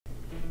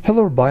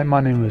Hello everybody,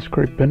 my name is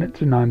Craig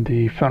Bennett and I'm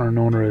the founder and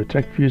owner of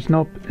TechFuse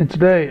Nope, and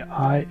today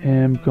I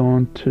am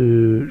going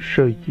to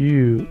show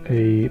you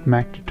a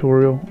Mac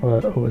tutorial,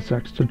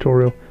 OSX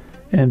tutorial,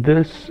 and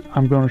this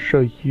I'm going to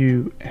show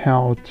you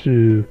how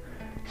to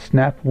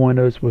snap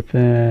windows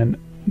within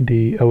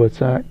the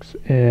OSX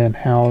and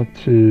how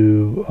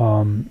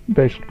to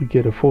basically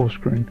get a full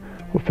screen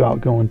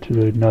without going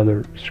to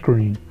another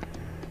screen.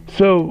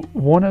 So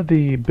one of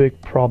the big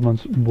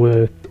problems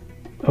with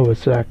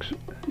OSX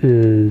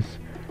is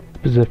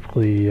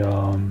specifically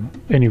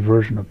any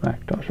version of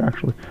Macintosh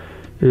actually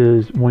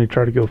is when you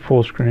try to go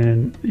full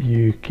screen,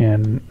 you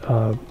can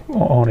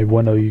on a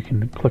window you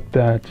can click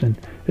that and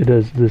it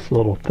does this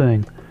little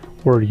thing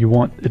where you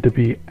want it to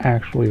be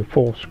actually a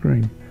full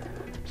screen.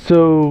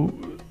 So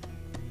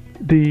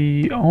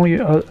the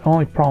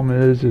only problem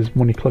is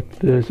when you click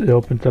this, it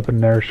opens up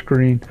another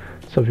screen.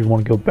 So if you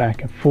want to go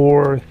back and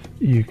forth,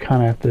 you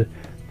kind of have to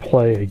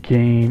play a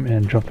game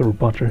and jump through a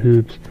bunch of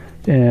hoops.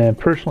 And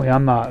personally,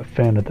 I'm not a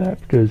fan of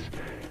that because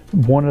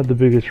one of the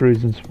biggest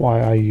reasons why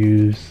I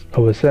use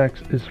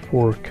OSX is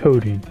for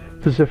coding,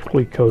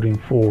 specifically coding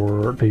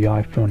for the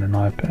iPhone and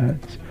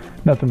iPads,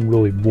 nothing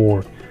really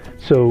more.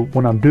 So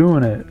when I'm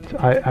doing it,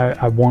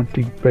 I want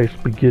to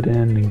basically get in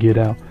and get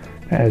out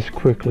as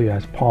quickly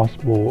as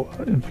possible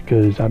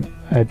because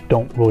I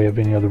don't really have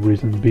any other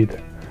reason to be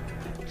there.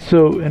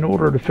 So in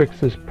order to fix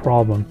this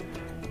problem,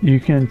 you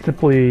can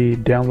simply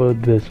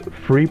download this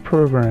free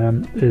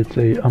program. It's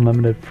a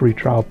unlimited free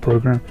trial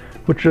program,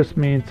 which just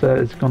means that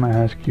it's going to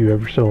ask you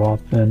every so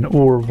often,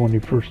 or when you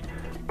first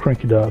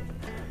crank it up,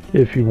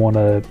 if you want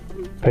to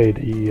pay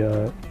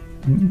the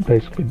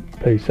basically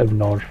pay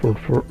 $7 for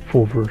the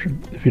full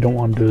version. If you don't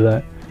want to do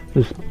that,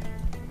 just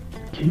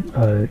keep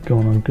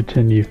going on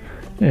continue,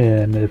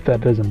 and if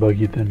that doesn't bug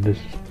you, then this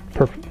is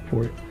perfect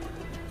for you.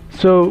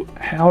 So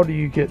how do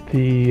you get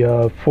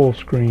the full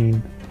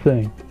screen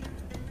thing?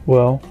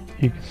 Well,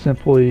 you can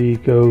simply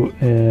go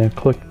and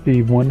click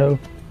the window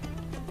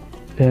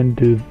and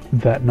do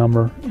that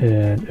number,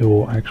 and it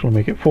will actually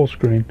make it full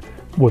screen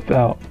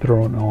without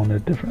throwing on a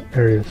different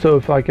area. So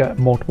if I got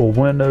multiple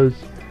windows,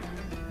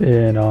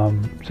 and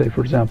say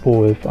for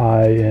example, if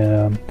I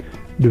am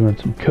doing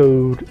some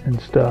code and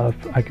stuff,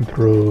 I can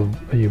throw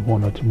a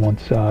window to one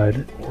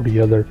side or the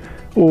other,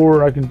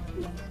 or I can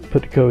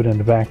put the code in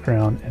the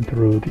background and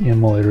throw the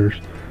emulators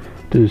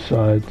to the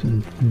sides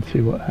and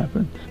see what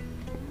happens.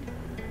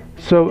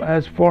 So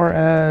as far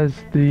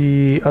as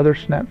the other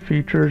snap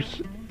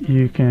features,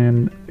 you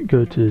can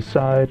go to the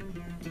side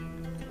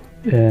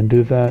and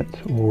do that,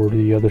 or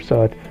the other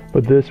side,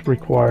 but this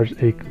requires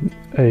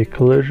a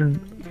collision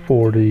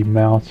for the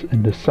mouse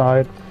and the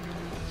side.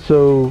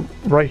 So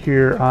right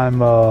here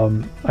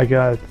I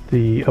got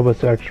the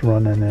OSX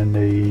running in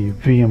a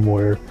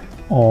VMware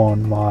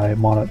on my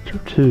monitor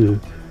too.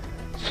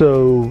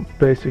 So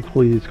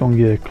basically it's going to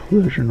get a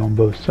collision on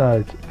both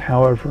sides.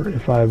 However,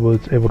 if I was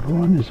able to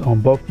run this on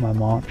both my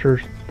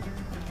monitors,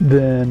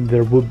 then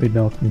there would be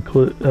no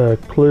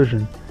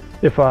collision.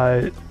 If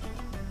I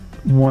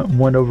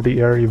went over the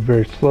area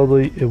very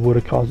slowly, it would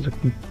have caused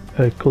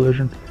a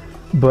collision.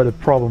 But the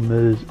problem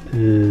is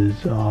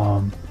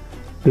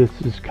this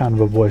is kind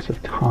of a waste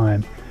of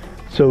time.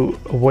 So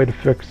a way to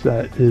fix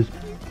that is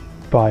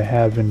by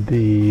having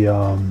the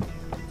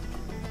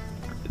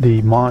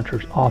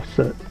monitors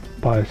offset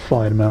by a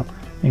slight amount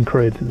and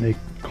creating a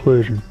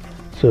collision,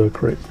 so it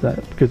creates that.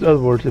 Because in other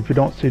words, if you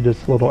don't see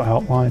this little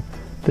outline,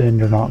 then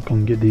you're not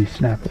going to get the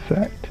snap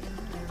effect,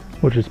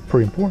 which is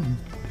pretty important.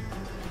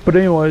 But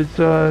anyways,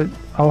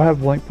 I'll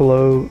have a link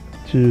below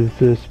to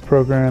this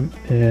program,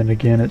 and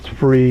again, it's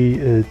free.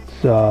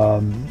 It's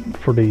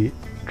for the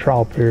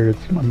trial period.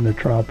 It's limited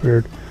trial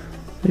period.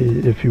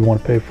 If you want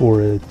to pay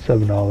for it, it's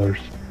 $7,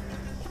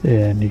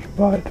 and you can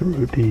buy it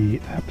through the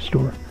App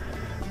Store.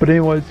 But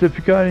anyways, if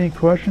you got any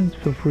questions,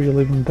 feel free to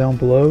leave them down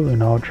below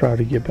and I'll try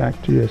to get back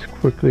to you as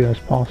quickly as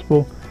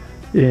possible.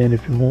 And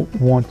if you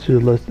want to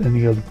list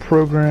any other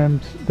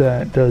programs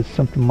that does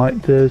something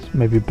like this,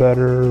 maybe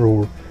better,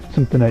 or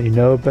something that you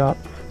know about,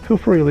 feel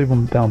free to leave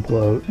them down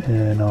below,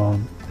 and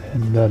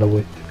that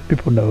way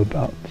people know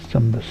about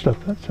some of the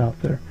stuff that's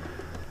out there.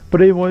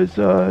 But anyways,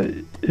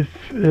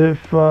 if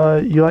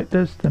you like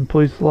this, then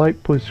please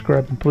like, please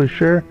subscribe, and please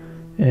share,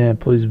 and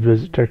please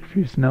visit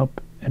TechFuse Nope,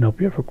 and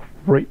hope you have a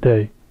great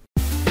day.